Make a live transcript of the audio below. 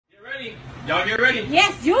ready. Y'all get ready?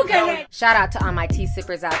 Yes, you get ready. Shout out to all my tea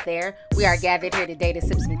sippers out there. We are gathered here today to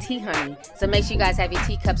sip some tea, honey. So make sure you guys have your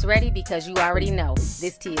teacups ready because you already know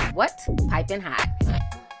this tea is what? Piping hot.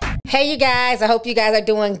 Hey, you guys. I hope you guys are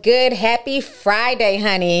doing good. Happy Friday,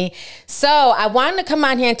 honey. So I wanted to come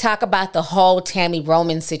on here and talk about the whole Tami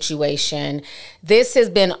Roman situation. This has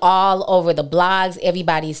been all over the blogs.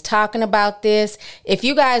 Everybody's talking about this. If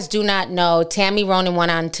you guys do not know, Tami Roman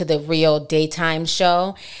went on to the Real daytime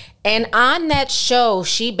show. And on that show,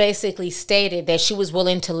 she basically stated that she was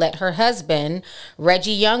willing to let her husband,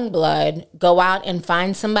 Reggie Youngblood, go out and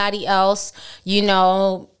find somebody else, you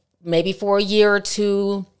know, maybe for a year or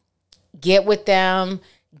two, get with them,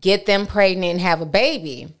 get them pregnant, and have a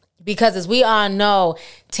baby. Because as we all know,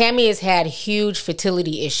 Tami has had huge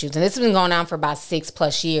fertility issues. And this has been going on for about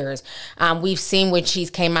 6+ years. We've seen when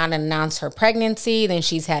she's came out and announced her pregnancy, then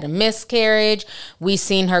she's had a miscarriage. We've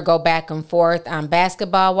seen her go back and forth on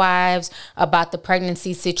Basketball Wives about the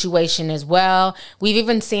pregnancy situation as well. We've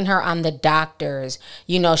even seen her on The Doctors.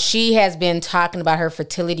 You know, she has been talking about her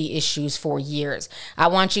fertility issues for years. I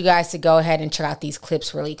want you guys to go ahead and check out these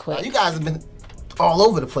clips really quick. You guys have been all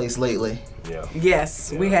over the place lately. Yeah.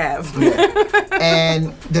 Yes, we have. Yeah.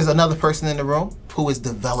 And there's another person in the room who is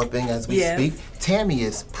developing as we speak. Tami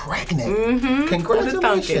is pregnant. Mm-hmm.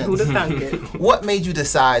 Congratulations. Who'da thunk it? What made you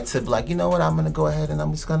decide to be like, you know what, I'm gonna go ahead and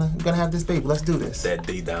I'm gonna have this baby. Let's do this. That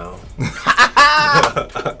D down.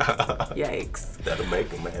 Yikes. That'll make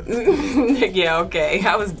him mad. Yeah, okay.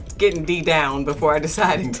 I was getting D down before I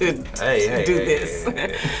decided to do this.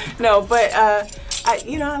 Hey. No, but I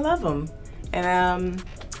love him. And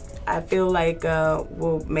I feel like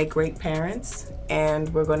we'll make great parents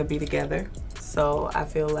and we're going to be together. So I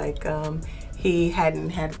feel like he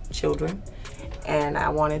hadn't had children and I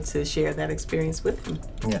wanted to share that experience with him.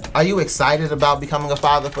 Yeah. Are you excited about becoming a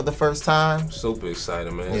father for the first time? Super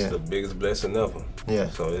excited, man. It's the biggest blessing ever. Yeah.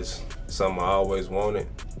 So it's something I always wanted,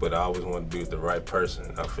 but I always wanted to be with the right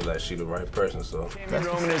person. I feel like she's the right person, so. Tami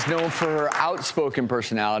Roman is known for her outspoken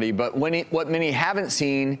personality, but what many haven't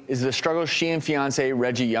seen is the struggle she and fiancé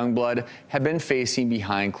Reggie Youngblood have been facing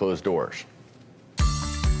behind closed doors.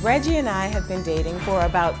 Reggie and I have been dating for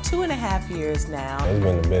about 2.5 years now. It's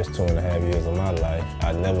been the best 2.5 years of my life.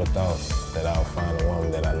 I never thought that I would find a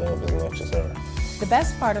woman that I love as much as her. The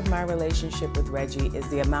best part of my relationship with Reggie is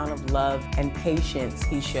the amount of love and patience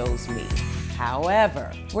he shows me.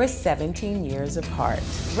 However, we're 17 years apart.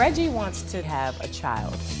 Reggie wants to have a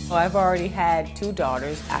child. Well, I've already had 2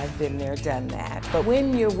 daughters. I've been there, done that. But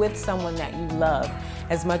when you're with someone that you love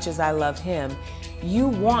as much as I love him, you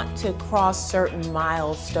want to cross certain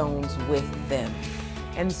milestones with them.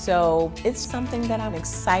 And so it's something that I'm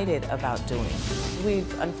excited about doing.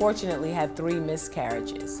 We've unfortunately had 3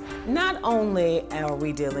 miscarriages. Not only are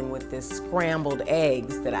we dealing with this scrambled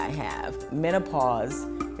eggs that I have, menopause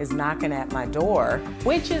is knocking at my door,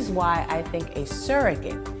 which is why I think a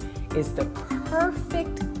surrogate is the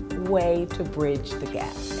perfect way to bridge the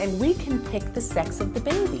gap. And we can pick the sex of the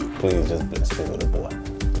baby. Please just bless me with a boy,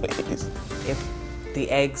 please. If the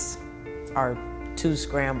eggs are too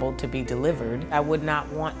scrambled to be delivered, I would not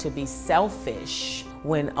want to be selfish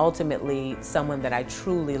when ultimately someone that I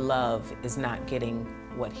truly love is not getting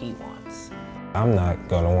what he wants. I'm not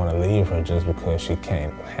gonna wanna leave her just because she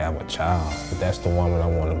can't have a child. That's the woman I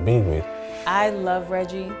wanna be with. I love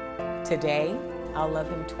Reggie today. I'll love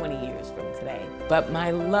him 20 years from today. But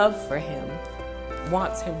my love for him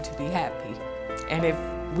wants him to be happy. And if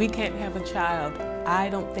we can't have a child, I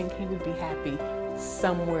don't think he would be happy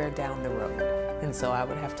somewhere down the road. And so I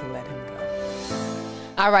would have to let him go.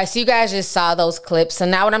 All right, so you guys just saw those clips. So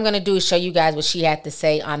now what I'm going to do is show you guys what she had to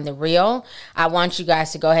say on The Real. I want you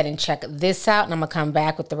guys to go ahead and check this out, and I'm going to come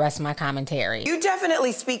back with the rest of my commentary. You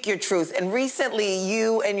definitely speak your truth. And recently,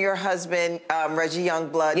 you and your husband, Reggie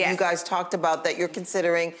Youngblood, you guys talked about that you're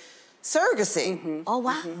considering surrogacy. Mm-hmm. Oh,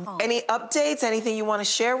 wow. Mm-hmm. Any updates? Anything you want to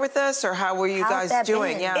share with us? Or how were you guys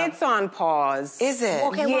doing? Yeah. It's on pause. Is it?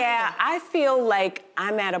 Okay, yeah, I feel like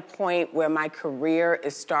I'm at a point where my career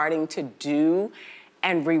is starting to do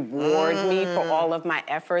and reward me for all of my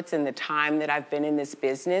efforts and the time that I've been in this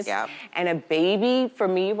business. Yep. And a baby for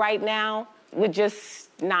me right now would just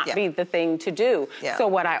not be the thing to do. Yeah. So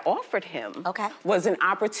what I offered him was an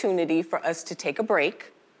opportunity for us to take a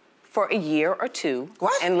break for a year or 2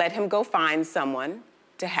 and let him go find someone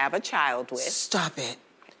to have a child with. Stop it.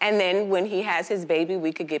 And then when he has his baby,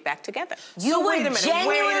 we could get back together. You would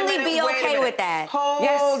genuinely be okay with that.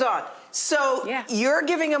 Hold on. So you're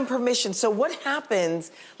giving him permission. So what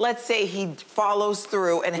happens, let's say he follows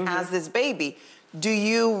through and has this baby. Do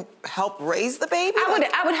you help raise the baby?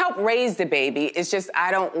 I would help raise the baby. It's just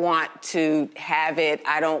I don't want to have it.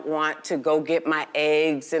 I don't want to go get my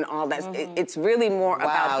eggs and all that. It's really more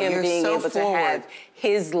about him being able to have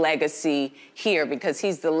his legacy here because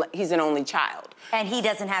he's an only child. And he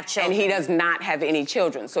doesn't have children. And he does not have any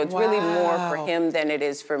children. So it's really more for him than it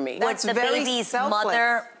is for me. Would the baby's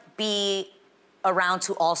mother be around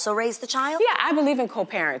to also raise the child? Yeah, I believe in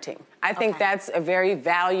co-parenting. I think that's a very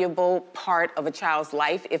valuable part of a child's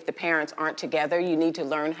life. If the parents aren't together, you need to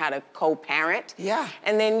learn how to co-parent. Yeah.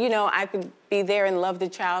 And then, I could be there and love the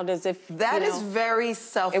child as if, That is very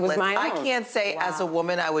selfless. It was my own. I can't say as a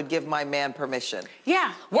woman I would give my man permission.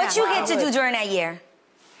 Yeah. What you get to do during that year?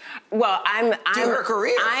 Well, I'm her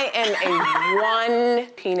career. I am a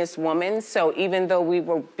one-penis woman, so even though we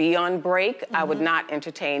will be on break, I would not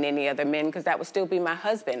entertain any other men because that would still be my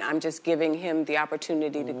husband. I'm just giving him the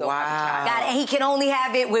opportunity to go have a child. Got it. And he can only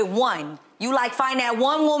have it with one. You find that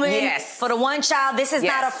one woman for the one child. This is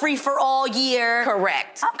not a free-for-all year.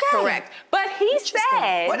 Correct. Okay. Correct. But he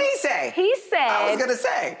said... What did he say? He said... I was going to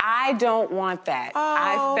say. I don't want that.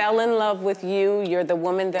 I fell in love with you. You're the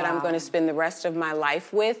woman that I'm going to spend the rest of my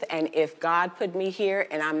life with. And if God put me here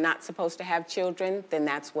and I'm not supposed to have children, then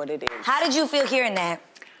that's what it is. How did you feel hearing that?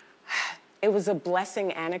 It was a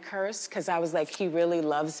blessing and a curse because I was like, he really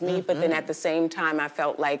loves me. But then at the same time, I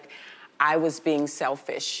felt like I was being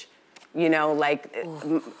selfish.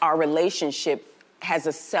 Our relationship has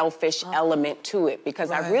a selfish element to it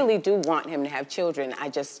because I really do want him to have children. I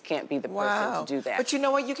just can't be the person to do that. But you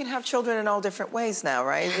know what? You can have children in all different ways now,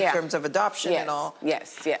 right? In terms of adoption and all.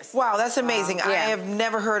 Yes. Wow, that's amazing. I have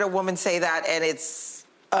never heard a woman say that, and it's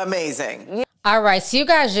amazing. Yeah. All right, so you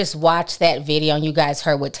guys just watched that video and you guys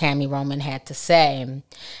heard what Tami Roman had to say.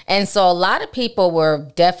 And so a lot of people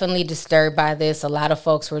were definitely disturbed by this. A lot of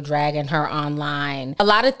folks were dragging her online. A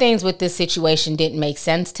lot of things with this situation didn't make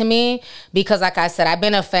sense to me because, like I said, I've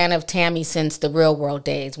been a fan of Tami since the Real World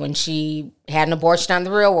days when she had an abortion on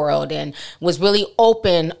the Real World and was really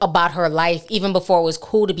open about her life even before it was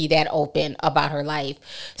cool to be that open about her life.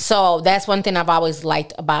 So that's one thing I've always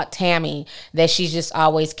liked about Tami, that she's just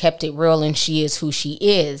always kept it real and she is who she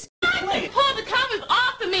is. Pull the covers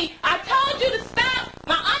off of me. I told you to stop.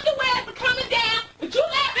 My underwears are coming down, but you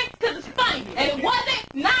laughing because it's funny. And it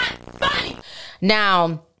wasn't not funny.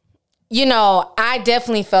 Now, I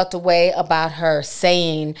definitely felt a way about her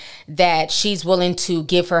saying that she's willing to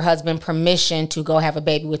give her husband permission to go have a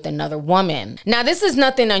baby with another woman. Now, this is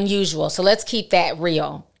nothing unusual, so let's keep that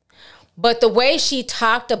real. But the way she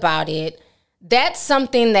talked about it, that's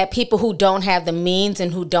something that people who don't have the means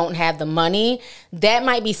and who don't have the money, that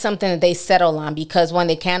might be something that they settle on because when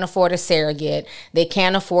they can't afford a surrogate, they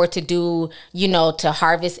can't afford to do, to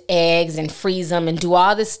harvest eggs and freeze them and do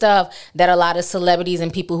all this stuff that a lot of celebrities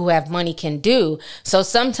and people who have money can do. So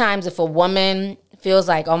sometimes if a woman feels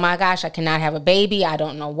like, oh my gosh, I cannot have a baby, I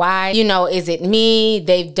don't know why, is it me?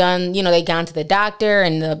 They've done, they've gone to the doctor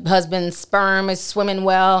and the husband's sperm is swimming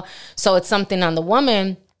well. So it's something on the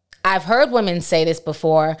woman. I've heard women say this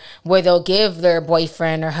before where they'll give their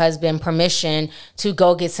boyfriend or husband permission to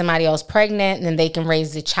go get somebody else pregnant and then they can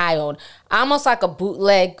raise the child. Almost like a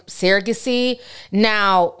bootleg surrogacy.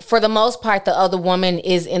 Now, for the most part, the other woman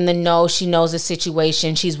is in the know. She knows the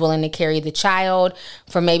situation. She's willing to carry the child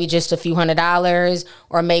for maybe just a few $100s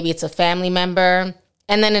or maybe it's a family member.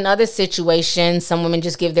 And then in other situations, some women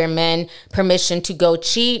just give their men permission to go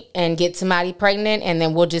cheat and get somebody pregnant, and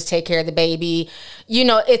then we'll just take care of the baby.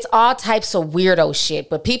 It's all types of weirdo shit,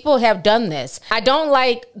 but people have done this. I don't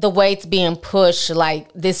like the way it's being pushed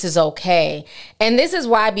like this is okay. And this is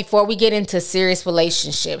why before we get into serious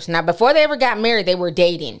relationships, now before they ever got married, they were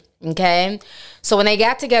dating, okay? So when they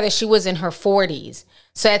got together, she was in her 40s.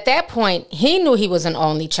 So at that point, he knew he was an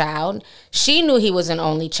only child. She knew he was an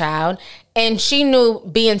only child. And she knew,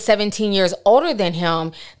 being 17 years older than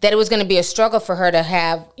him, that it was going to be a struggle for her to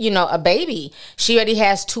have, a baby. She already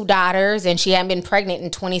has 2 daughters and she hadn't been pregnant in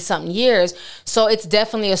 20-something years. So it's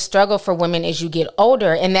definitely a struggle for women as you get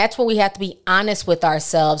older. And that's where we have to be honest with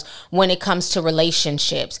ourselves when it comes to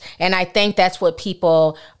relationships. And I think that's what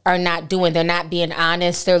people are not doing. They're not being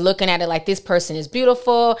honest. They're looking at it like this person is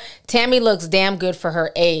beautiful. Tami looks damn good for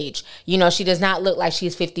her age. She does not look like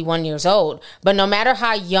she's 51 years old. But no matter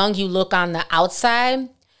how young you look on the outside,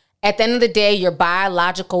 At the end of the day, your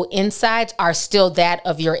biological insides are still that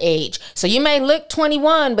of your age. So you may look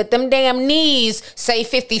 21, but them damn knees say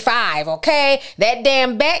 55, okay? That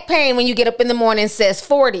damn back pain when you get up in the morning says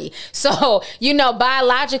 40. So, you know,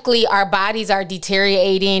 biologically, our bodies are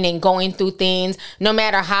deteriorating and going through things no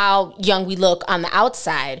matter how young we look on the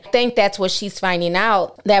outside. I think that's what she's finding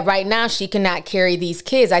out, that right now she cannot carry these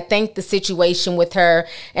kids. I think the situation with her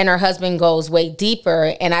and her husband goes way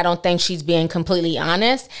deeper, and I don't think she's being completely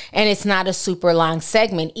honest. And it's not a super long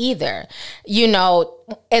segment either. You know,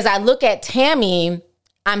 as I look at Tami,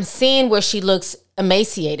 I'm seeing where she looks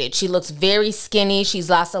emaciated. She looks very skinny. She's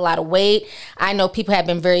lost a lot of weight. I know people have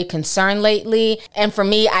been very concerned lately. And for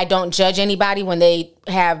me, I don't judge anybody when they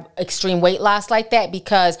have extreme weight loss like that,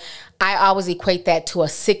 because I always equate that to a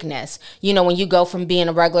sickness. You know, when you go from being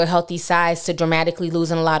a regular healthy size to dramatically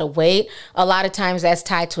losing a lot of weight, a lot of times that's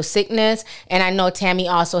tied to a sickness. And I know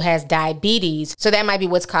Tami also has diabetes. So that might be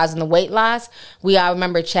what's causing the weight loss. We all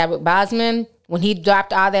remember Chadwick Boseman, when he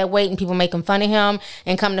dropped all that weight and people making fun of him,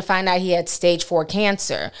 and come to find out he had stage 4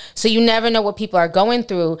 cancer. So you never know what people are going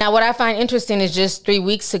through. Now, what I find interesting is just 3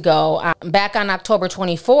 weeks ago, back on October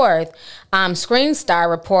 24th, Screen Star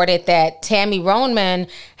reported that Tami Roman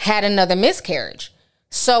had another miscarriage.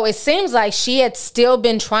 So it seems like she had still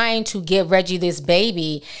been trying to give Reggie this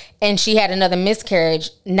baby, and she had another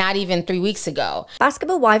miscarriage not even 3 weeks ago.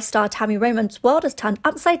 Basketball Wives star Tami Roman's world has turned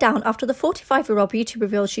upside down after the 45-year-old beauty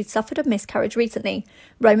revealed she'd suffered a miscarriage recently.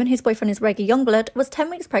 Roman, whose boyfriend is Reggie Youngblood, was 10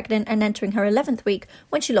 weeks pregnant and entering her 11th week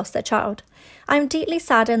when she lost their child. "I am deeply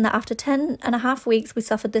saddened that after 10.5 weeks we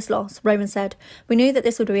suffered this loss," Roman said. "We knew that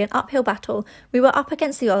this would be an uphill battle. We were up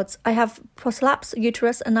against the odds. I have prolapsed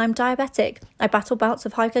uterus and I'm diabetic. I battled bouts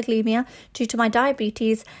of hypoglycemia due to my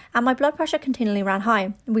diabetes, and my blood pressure continually ran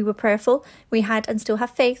high. We were prayerful, we had and still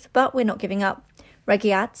have faith, but we're not giving up."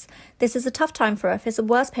 Reggie adds, "This is a tough time for us. It's the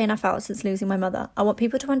worst pain I felt since losing my mother. I want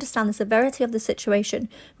people to understand the severity of the situation.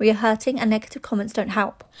 We are hurting and negative comments don't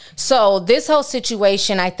help." So this whole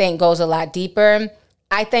situation, I think, goes a lot deeper.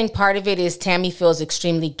 I think part of it is Tami feels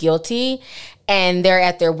extremely guilty, and they're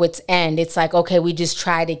at their wits' end. It's like, okay, we just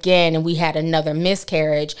tried again and we had another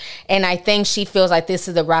miscarriage. And I think she feels like this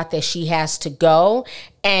is the route that she has to go.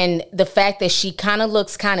 And the fact that she kind of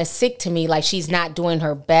looks kind of sick to me, like she's not doing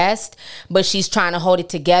her best, but she's trying to hold it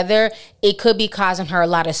together, it could be causing her a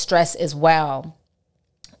lot of stress as well.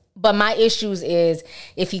 But my issues is,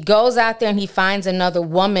 if he goes out there and he finds another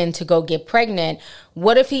woman to go get pregnant,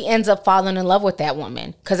 what if he ends up falling in love with that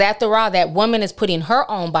woman? Because after all, that woman is putting her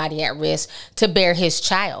own body at risk to bear his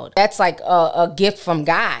child. That's like a gift from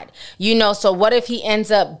God, you know? So what if he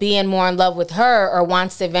ends up being more in love with her, or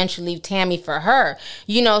wants to eventually leave Tami for her?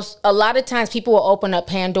 You know, a lot of times people will open up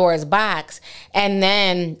Pandora's box and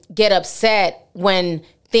then get upset when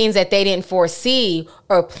things that they didn't foresee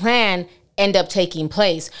or plan end up taking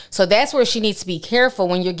place. So that's where she needs to be careful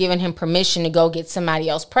when you're giving him permission to go get somebody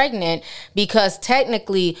else pregnant, because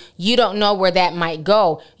technically you don't know where that might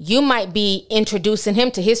go. You might be introducing him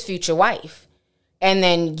to his future wife, and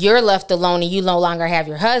then you're left alone and you no longer have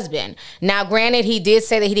your husband. Now, granted, he did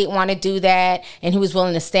say that he didn't want to do that and he was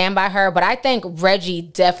willing to stand by her, but I think Reggie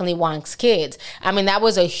definitely wants kids. I mean, that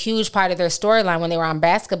was a huge part of their storyline when they were on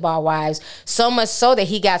Basketball Wives, so much so that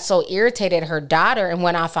he got so irritated at her daughter and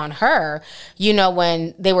went off on her, you know,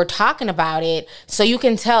 when they were talking about it. So you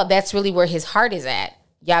can tell that's really where his heart is at.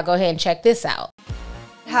 Y'all go ahead and check this out.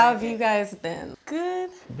 How have you guys been?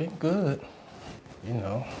 Good? Been good, you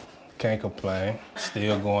know. Can't complain.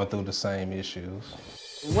 Still going through the same issues.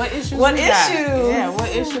 What issues What we issues? got? Yeah, what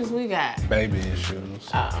issues we got? Baby issues.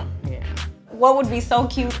 Oh, yeah. What would be so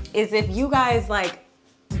cute is if you guys like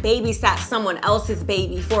babysat someone else's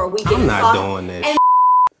baby for a weekend. I'm not doing that. And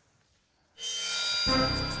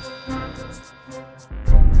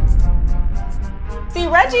see,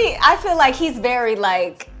 Reggie, I feel like he's very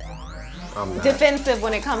like defensive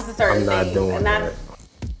when it comes to certain things. I'm not doing and that.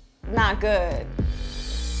 That's not good.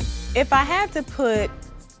 If I had to put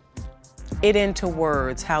it into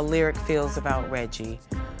words how Lyric feels about Reggie,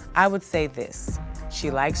 I would say this. She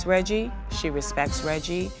likes Reggie, she respects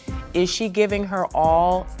Reggie. Is she giving her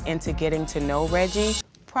all into getting to know Reggie?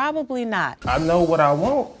 Probably not. I know what I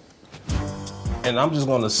want, and I'm just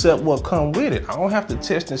gonna accept what come with it. I don't have to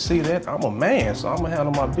test and see that. I'm a man, so I'm gonna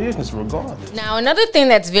handle my business regardless. Now, another thing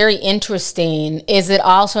that's very interesting is it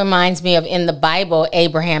also reminds me of, in the Bible,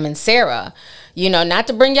 Abraham and Sarah. You know, not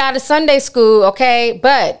to bring y'all to Sunday school, okay?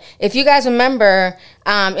 But if you guys remember,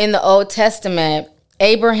 in the Old Testament,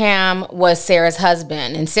 Abraham was Sarah's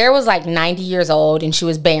husband, and Sarah was like 90 years old and she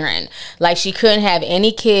was barren. Like, she couldn't have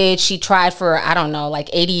any kids. She tried for, I don't know, like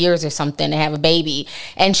 80 years or something to have a baby,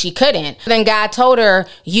 and she couldn't. Then God told her,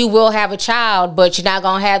 you will have a child, but you're not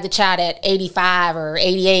going to have the child at 85 or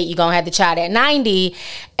 88. You're going to have the child at 90.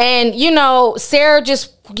 And, you know, Sarah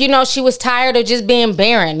just, you know, she was tired of just being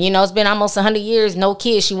barren. You know, it's been almost 100 years, no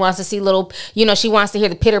kids. She wants to see little, you know, she wants to hear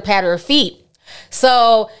the pitter patter of feet.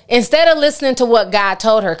 So instead of listening to what God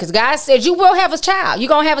told her, because God said, you will have a child, you're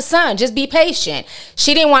going to have a son, just be patient.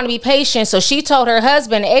 She didn't want to be patient, so she told her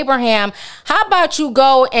husband, Abraham, how about you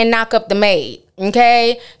go and knock up the maid,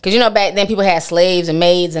 okay? Because, you know, back then people had slaves and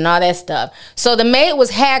maids and all that stuff. So the maid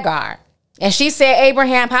was Hagar. And she said,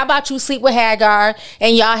 Abraham, how about you sleep with Hagar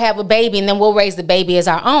and y'all have a baby, and then we'll raise the baby as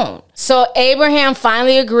our own. So Abraham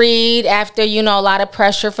finally agreed after, you know, a lot of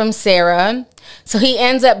pressure from Sarah. So he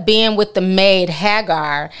ends up being with the maid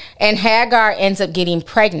Hagar, and Hagar ends up getting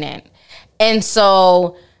pregnant. And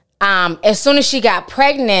so as soon as she got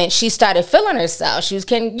pregnant, she started feeling herself. She was,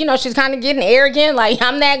 you know, she's kind of getting arrogant, like,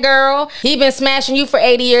 I'm that girl. He been smashing you for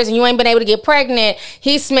 80 years and you ain't been able to get pregnant.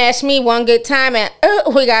 He smashed me one good time and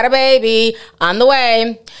we got a baby on the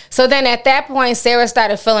way. So then at that point, Sarah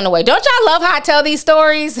started feeling away. Don't y'all love how I tell these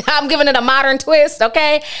stories? I'm giving it a modern twist,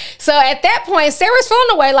 okay? So at that point, Sarah's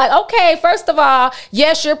feeling away, like, okay, first of all,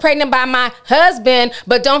 yes, you're pregnant by my husband,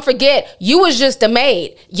 but don't forget, you was just a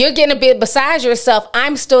maid. You're getting a bit beside yourself.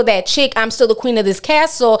 I'm still that chick. I'm still the queen of this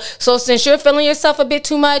castle. So since you're feeling yourself a bit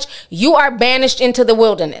too much, you are banished into the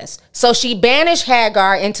wilderness. So she banished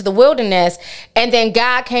Hagar into the wilderness, and then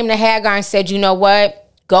God came to Hagar and said, you know what?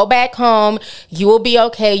 Go back home. You will be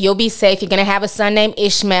okay. You'll be safe. You're going to have a son named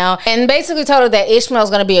Ishmael. And basically told her that Ishmael is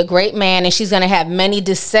going to be a great man and she's going to have many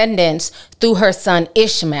descendants through her son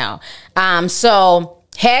Ishmael. So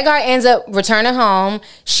Hagar ends up returning home.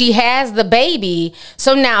 She has the baby.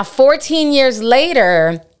 So now 14 years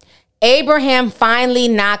later, Abraham finally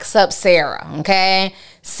knocks up Sarah, okay?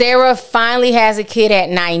 Sarah finally has a kid at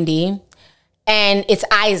 90, and it's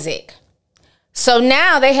Isaac. So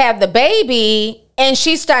now they have the baby, and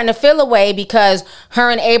she's starting to feel away because her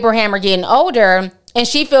and Abraham are getting older, and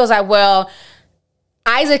she feels like, well,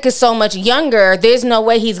 Isaac is so much younger, there's no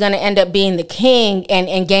way he's going to end up being the king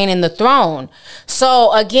and gaining the throne.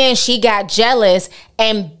 So again, she got jealous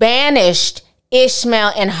and banished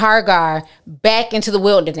Ishmael and Hagar back into the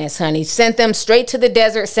wilderness, honey. Sent them straight to the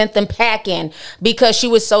desert, sent them packing because she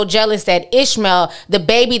was so jealous that Ishmael, the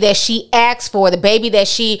baby that she asked for, the baby that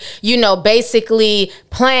she, you know, basically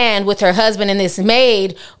planned with her husband and this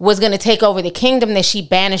maid, was going to take over the kingdom, that she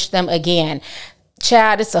banished them again.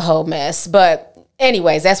 Child, it's a whole mess. But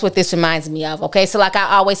anyways, that's what this reminds me of, okay? So like I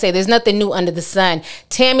always say, there's nothing new under the sun.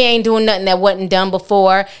 Tami ain't doing nothing that wasn't done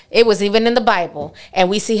before. It was even in the Bible, and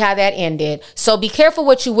we see how that ended. So be careful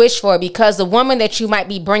what you wish for, because the woman that you might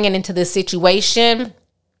be bringing into this situation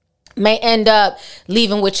may end up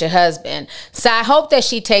leaving with your husband. So I hope that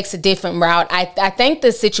she takes a different route. I think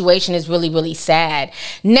the situation is really, really sad.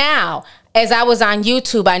 Now, as I was on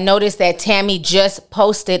YouTube, I noticed that Tami just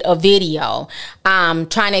posted a video trying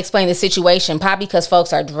to explain the situation, probably because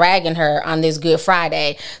folks are dragging her on this Good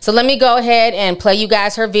Friday. So let me go ahead and play you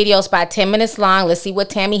guys her video. It's about 10 minutes long. Let's see what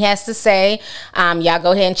Tami has to say. Y'all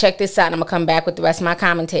go ahead and check this out, and I'm going to come back with the rest of my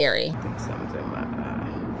commentary. I think something's in my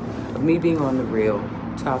eye. Me being on the reel,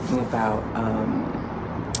 talking about,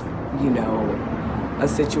 you know, a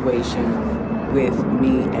situation with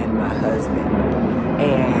me and my husband.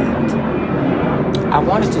 And I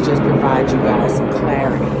wanted to just provide you guys some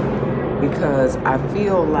clarity, because I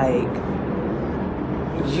feel like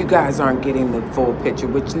you guys aren't getting the full picture,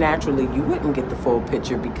 which naturally you wouldn't get the full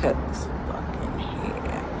picture because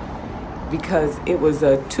because it was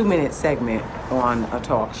a 2-minute segment on a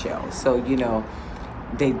talk show. So, you know,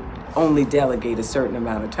 they only delegate a certain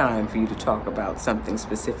amount of time for you to talk about something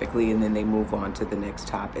specifically, and then they move on to the next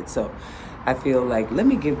topic. So I feel like, let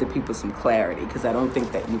me give the people some clarity, because I don't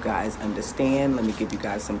think that you guys understand. Let me give you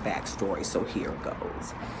guys some backstory. So here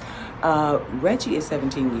goes. Reggie is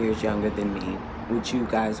 17 years younger than me, which you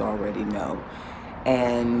guys already know.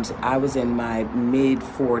 And I was in my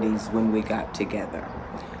mid-40s when we got together.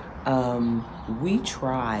 We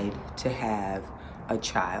tried to have a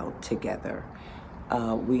child together.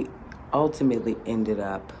 We ultimately ended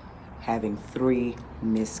up having 3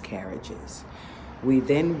 miscarriages. We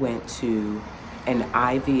then went to an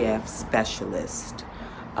IVF specialist.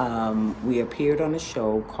 We appeared on a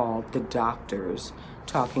show called The Doctors,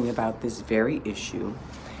 talking about this very issue.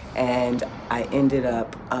 And I ended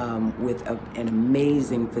up with an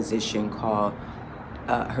amazing physician called,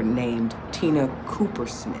 her named Tina Cooper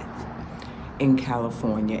Smith. in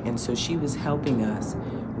California, and so she was helping us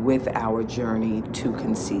with our journey to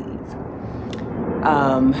conceive.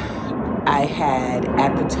 I had,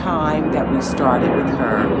 at the time that we started with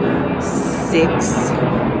her, 6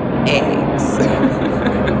 eggs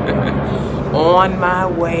on my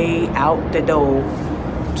way out the door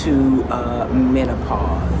to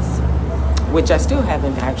menopause, which I still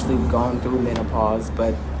haven't actually gone through menopause,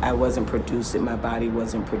 but I wasn't producing, my body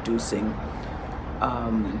wasn't producing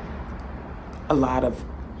a lot of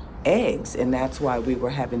eggs, and that's why we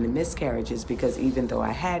were having the miscarriages, because even though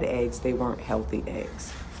I had eggs, they weren't healthy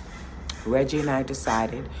eggs. Reggie and I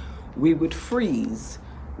decided we would freeze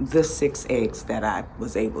the 6 eggs that I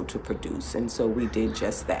was able to produce, and so we did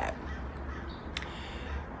just that.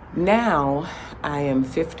 Now I am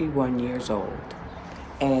 51 years old,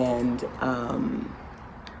 and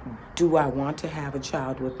do I want to have a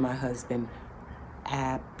child with my husband?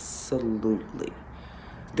 Absolutely.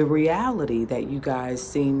 The reality that you guys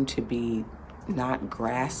seem to be not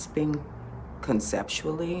grasping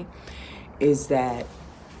conceptually is that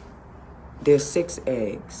there's 6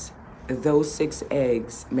 eggs. Those 6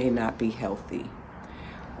 eggs may not be healthy,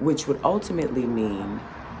 which would ultimately mean,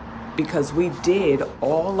 because we did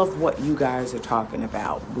all of what you guys are talking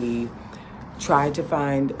about. We tried to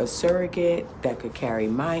find a surrogate that could carry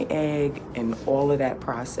my egg and all of that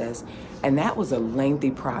process. And that was a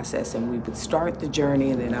lengthy process, and we would start the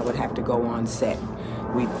journey, and then I would have to go on set.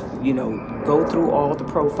 We, go through all the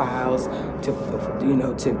profiles to,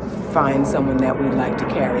 to find someone that we'd like to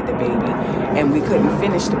carry the baby. And we couldn't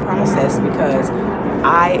finish the process because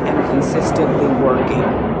I am consistently working.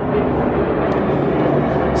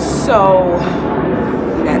 So,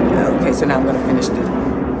 so now I'm going to finish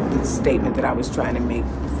the statement that I was trying to make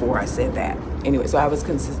before I said that. Anyway, so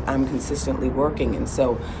I'm consistently working, and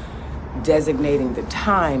so designating the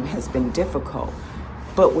time has been difficult.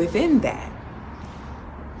 But within that,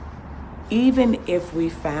 even if we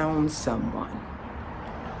found someone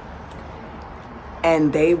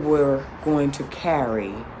and they were going to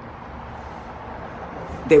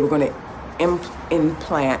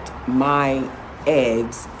implant my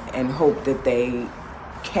eggs and hope that they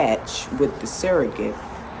catch with the surrogate,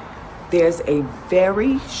 there's a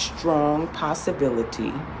very strong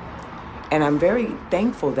possibility, and I'm very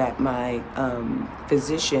thankful that my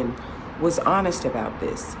physician was honest about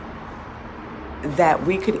this, that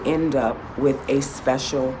we could end up with a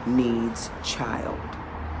special needs child.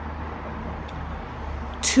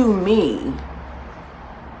 To me,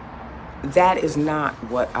 that is not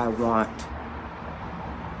what I want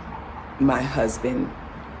my husband,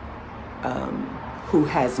 who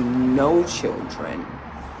has no children,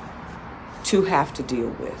 to have to deal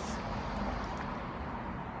with.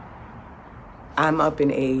 I'm up in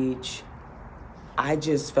age. I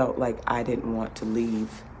just felt like I didn't want to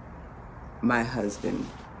leave my husband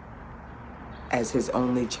as his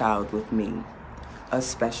only child with me, a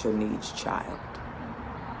special needs child.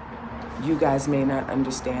 You guys may not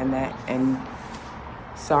understand that, and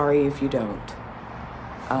sorry if you don't.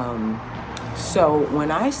 So when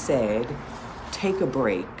I said take a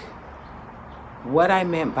break, what I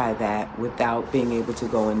meant by that, without being able to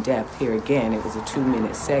go in depth, here again, it was a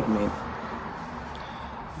 2-minute segment.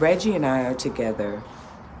 Reggie and I are together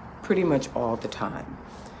pretty much all the time.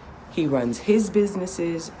 He runs his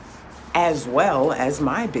businesses as well as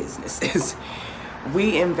my businesses.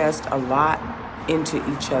 We invest a lot into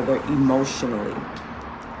each other emotionally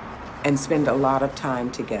and spend a lot of time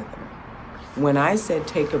together. When I said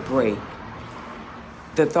take a break,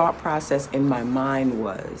 the thought process in my mind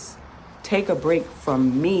was take a break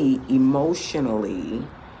from me emotionally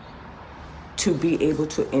to be able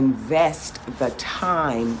to invest the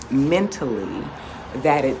time mentally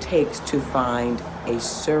that it takes to find a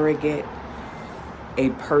surrogate, a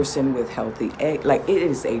person with healthy eggs. Like, it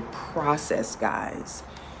is a process, guys,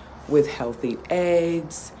 with healthy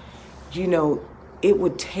eggs. It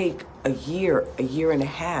would take a year and a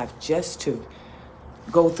half just to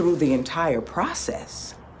go through the entire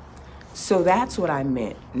process. So that's what I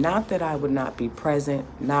meant. Not that I would not be present,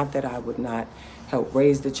 not that I would not help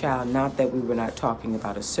raise the child, not that we were not talking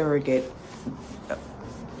about a surrogate.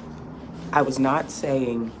 I was not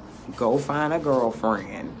saying go find a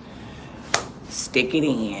girlfriend, stick it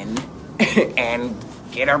in, and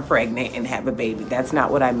get her pregnant and have a baby. That's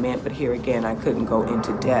not what I meant, but here again, I couldn't go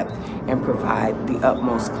into depth and provide the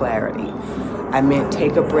utmost clarity. I meant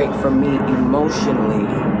take a break from me emotionally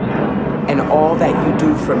and all that you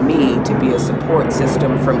do for me to be a support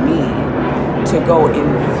system for me, to go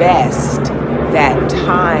invest that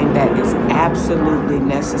time that is absolutely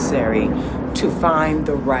necessary to find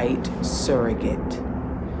the right surrogate.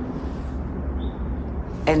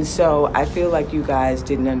 And so I feel like you guys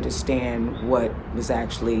didn't understand what was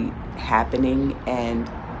actually happening and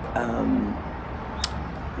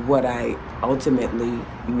what I ultimately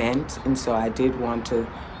meant. And so I did want to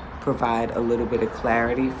provide a little bit of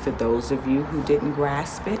clarity for those of you who didn't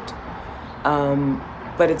grasp it.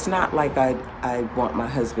 But it's not like I want my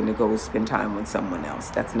husband to go spend time with someone else.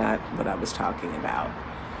 That's not what I was talking about.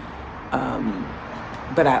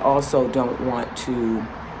 But I also don't want to,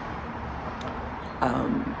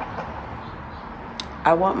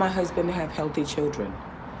 I want my husband to have healthy children.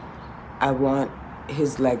 I want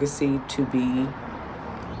his legacy to be,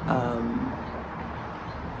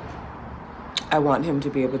 I want him to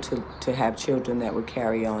be able to have children that would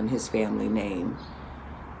carry on his family name.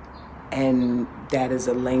 And that is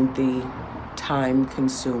a lengthy,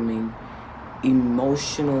 time-consuming,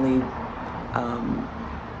 emotionally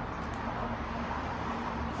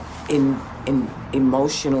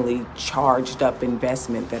emotionally charged up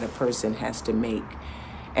investment that a person has to make.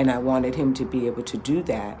 And I wanted him to be able to do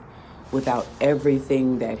that without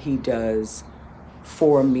everything that he does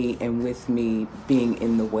for me and with me being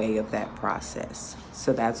in the way of that process.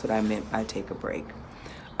 So that's what I meant by take a break.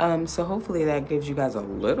 So hopefully that gives you guys a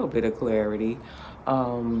little bit of clarity. But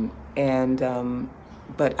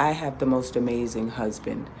I have the most amazing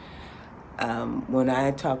husband. When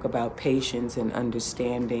I talk about patience and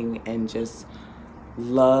understanding and just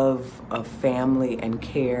love of family and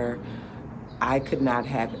care, I could not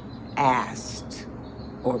have asked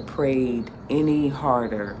or prayed any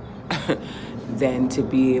harder than to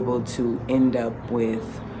be able to end up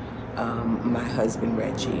with my husband,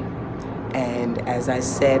 Reggie. And as I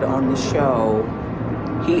said on the show,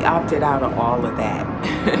 he opted out of all of that.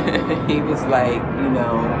 He was like, you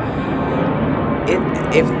know,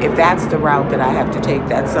 if that's the route that I have to take,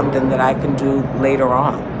 that's something that I can do later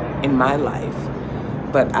on in my life.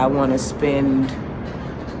 But I want to spend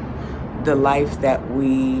the life that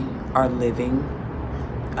we are living,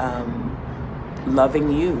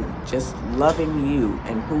 loving you, just loving you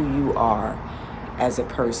and who you are as a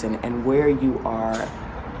person and where you are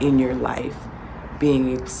in your life,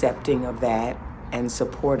 being accepting of that and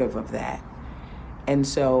supportive of that. And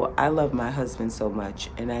so I love my husband so much,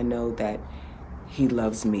 and I know that he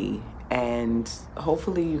loves me. And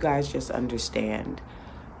hopefully you guys just understand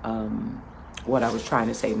what I was trying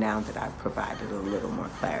to say now that I've provided a little more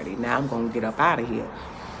clarity. Now I'm gonna get up out of here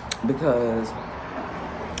because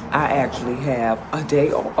I actually have a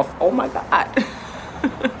day off. Oh my God.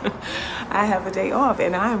 I have a day off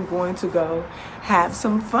and I am going to go have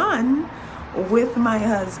some fun with my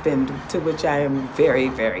husband, to which I am very,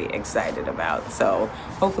 very excited about. So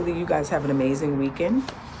hopefully you guys have an amazing weekend.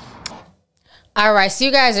 All right, so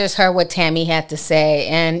you guys just heard what Tami had to say.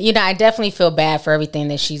 And, you know, I definitely feel bad for everything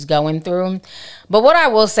that she's going through. But what I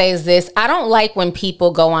will say is this: I don't like when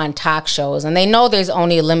people go on talk shows and they know there's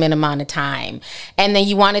only a limited amount of time. And then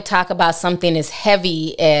you want to talk about something as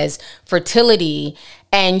heavy as fertility.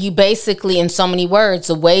 And you basically, in so many words,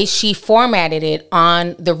 the way she formatted it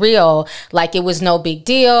on The Real, like it was no big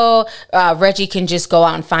deal. Reggie can just go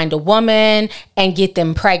out and find a woman and get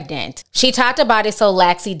them pregnant. She talked about it so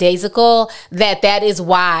lackadaisical that is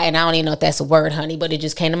why, and I don't even know if that's a word, honey, but it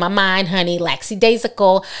just came to my mind, honey,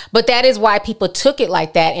 lackadaisical. But that is why people took it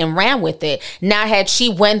like that and ran with it. Now, had she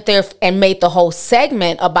went there and made the whole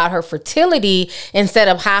segment about her fertility instead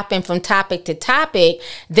of hopping from topic to topic,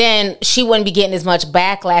 then she wouldn't be getting as much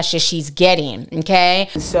backlash as she's getting, okay?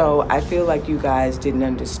 So I feel like you guys didn't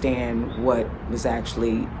understand what was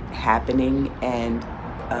actually happening and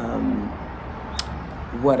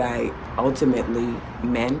what I ultimately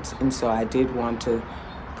meant. And so I did want to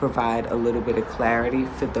provide a little bit of clarity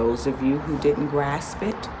for those of you who didn't grasp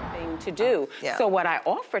it. To do. So what I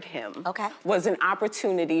offered him was an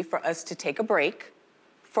opportunity for us to take a break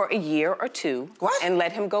for a year or two and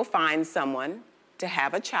let him go find someone to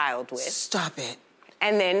have a child with. Stop it.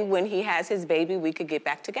 And then when he has his baby, we could get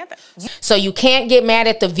back together. So you can't get mad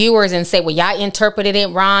at the viewers and say, well, y'all interpreted it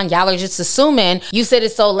wrong. Y'all are just assuming. You said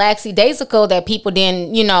it's so lackadaisical that people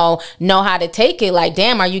didn't, you know how to take it. Like,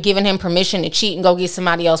 damn, are you giving him permission to cheat and go get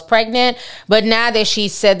somebody else pregnant? But now that she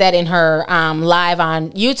said that in her live on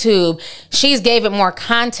YouTube, she's gave it more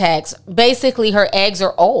context. Basically, her eggs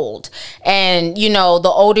are old. And, you know, the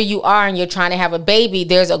older you are and you're trying to have a baby,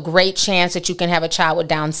 there's a great chance that you can have a child with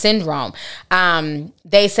Down syndrome.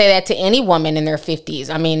 They say that to any woman in their 50s.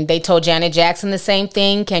 I mean, they told Janet Jackson the same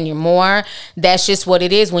thing, Kenya Moore. That's just what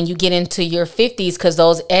it is when you get into your 50s, because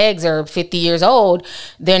those eggs are 50 years old.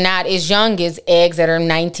 They're not as young as eggs that are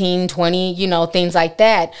 19, 20, you know, things like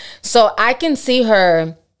that. So I can see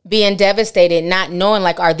her being devastated, not knowing,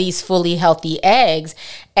 like, are these fully healthy eggs?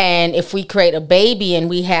 And if we create a baby and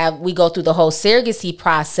we go through the whole surrogacy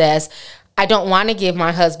process, I don't want to give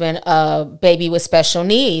my husband a baby with special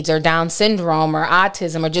needs or Down syndrome or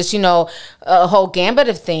autism or just, you know, a whole gambit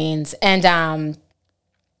of things. And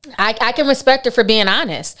I can respect her for being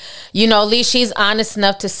honest. You know, at least she's honest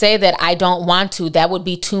enough to say that I don't want to. That would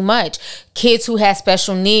be too much. Kids who have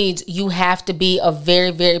special needs, you have to be a very,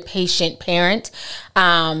 very patient parent.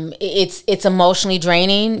 It's emotionally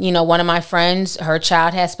draining. You know, one of my friends, her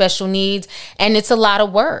child has special needs, and it's a lot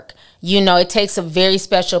of work. You know, it takes a very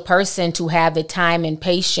special person to have the time and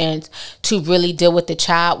patience to really deal with the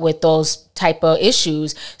child with those type of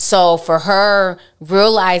issues. So for her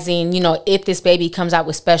realizing, you know, if this baby comes out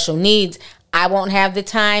with special needs, I won't have the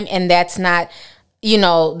time, and that's not, you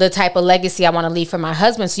know, the type of legacy I want to leave for my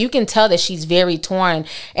husband. So you can tell that she's very torn,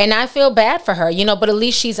 and I feel bad for her, you know, but at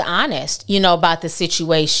least she's honest, you know, about the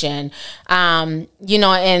situation. You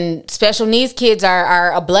know, and special needs kids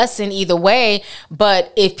are a blessing either way,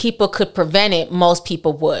 but if people could prevent it, most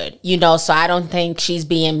people would, you know, so I don't think she's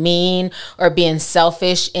being mean or being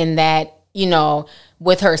selfish in that, you know,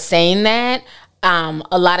 with her saying that.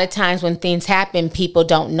 A lot of times when things happen, people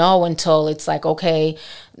don't know until it's like, okay,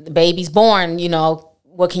 the baby's born, you know,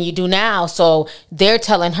 what can you do now? So they're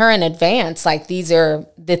telling her in advance, like, these are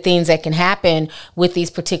the things that can happen with these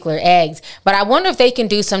particular eggs. But I wonder if they can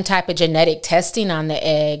do some type of genetic testing on the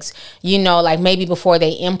eggs, you know, like maybe before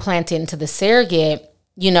they implant it into the surrogate,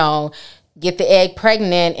 you know, get the egg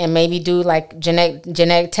pregnant and maybe do like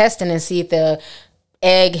genetic testing and see if the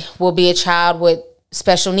egg will be a child with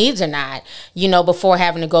special needs or not, you know, before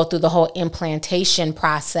having to go through the whole implantation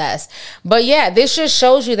process. But yeah, this just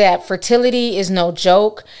shows you that fertility is no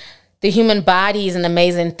joke. The human body is an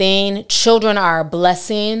amazing thing. Children are a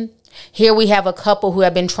blessing. Here we have a couple who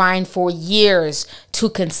have been trying for years to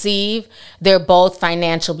conceive. They're both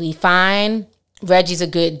financially fine. Reggie's a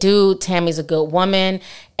good dude, Tami's a good woman,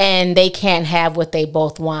 and they can't have what they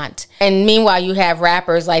both want. And meanwhile, you have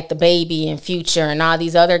rappers like The Baby and Future and all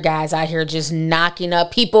these other guys out here just knocking up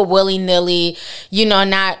people willy-nilly, you know,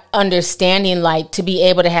 not understanding, like, to be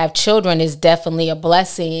able to have children is definitely a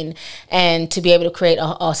blessing, and to be able to create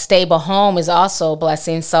a stable home is also a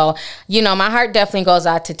blessing. So, you know, my heart definitely goes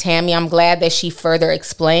out to Tami. I'm glad that she further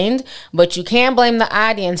explained, but you can't blame the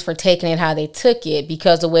audience for taking it how they took it,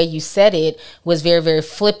 because the way you said it was very, very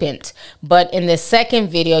flippant. But in the second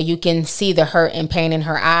video, you can see the hurt and pain in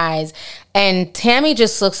her eyes. And Tami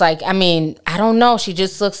just looks like, I mean, I don't know. She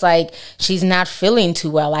just looks like she's not feeling too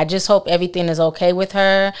well. I just hope everything is okay with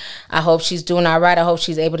her. I hope she's doing all right. I hope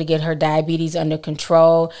she's able to get her diabetes under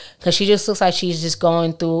control, because she just looks like she's just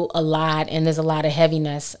going through a lot, and there's a lot of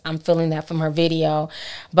heaviness. I'm feeling that from her video.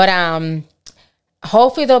 But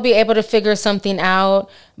hopefully they'll be able to figure something out,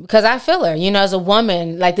 because I feel her, you know, as a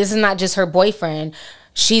woman. Like, this is not just her boyfriend.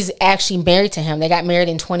 She's actually married to him. They got married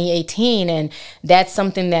in 2018, and that's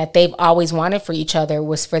something that they've always wanted for each other,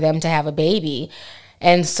 was for them to have a baby.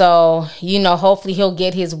 And so, you know, hopefully he'll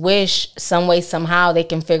get his wish some way, somehow. They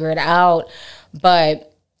can figure it out.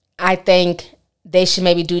 But I think they should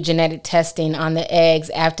maybe do genetic testing on the eggs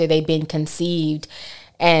after they've been conceived,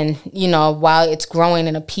 and, you know, while it's growing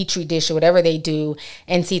in a petri dish or whatever they do,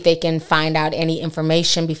 and see if they can find out any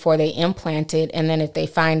information before they implant it. And then if they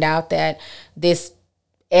find out that this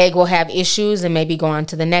egg will have issues, and maybe go on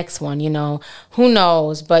to the next one, you know, who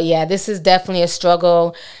knows? But yeah, this is definitely a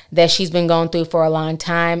struggle that she's been going through for a long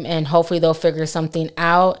time, and hopefully they'll figure something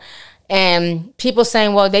out. And people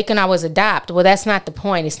saying, well, they can always adopt. Well, that's not the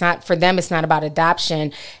point. It's not, for them, it's not about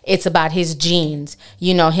adoption. It's about his genes,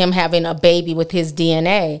 you know, him having a baby with his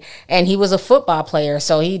DNA. And he was a football player,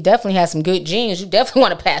 so he definitely has some good genes. You definitely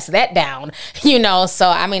want to pass that down, you know. So,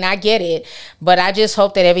 I mean, I get it. But I just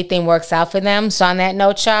hope that everything works out for them. So on that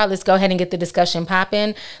note, y'all, let's go ahead and get the discussion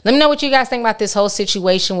popping. Let me know what you guys think about this whole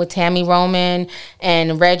situation with Tami Roman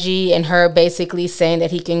and Reggie, and her basically saying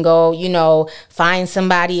that he can go, you know, find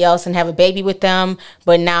somebody else and have a baby with them.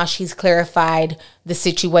 But now she's clarified the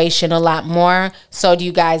situation a lot more. So do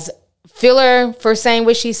you guys feel her for saying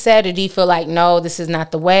what she said, or do you feel like, no, this is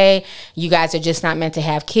not the way, you guys are just not meant to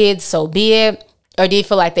have kids, so be it? Or do you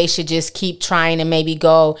feel like they should just keep trying and maybe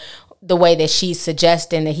go the way that she's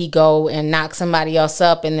suggesting, that he go and knock somebody else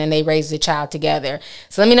up and then they raise the child together?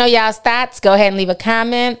 So let me know y'all's thoughts. Go ahead and leave a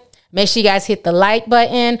comment. Make sure you guys hit the like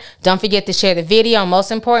button. Don't forget to share the video. And most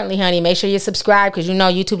importantly, honey, make sure you subscribe, because you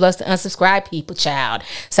know YouTube loves to unsubscribe people, child.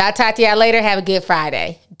 So I'll talk to y'all later. Have a good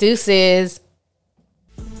Friday. Deuces.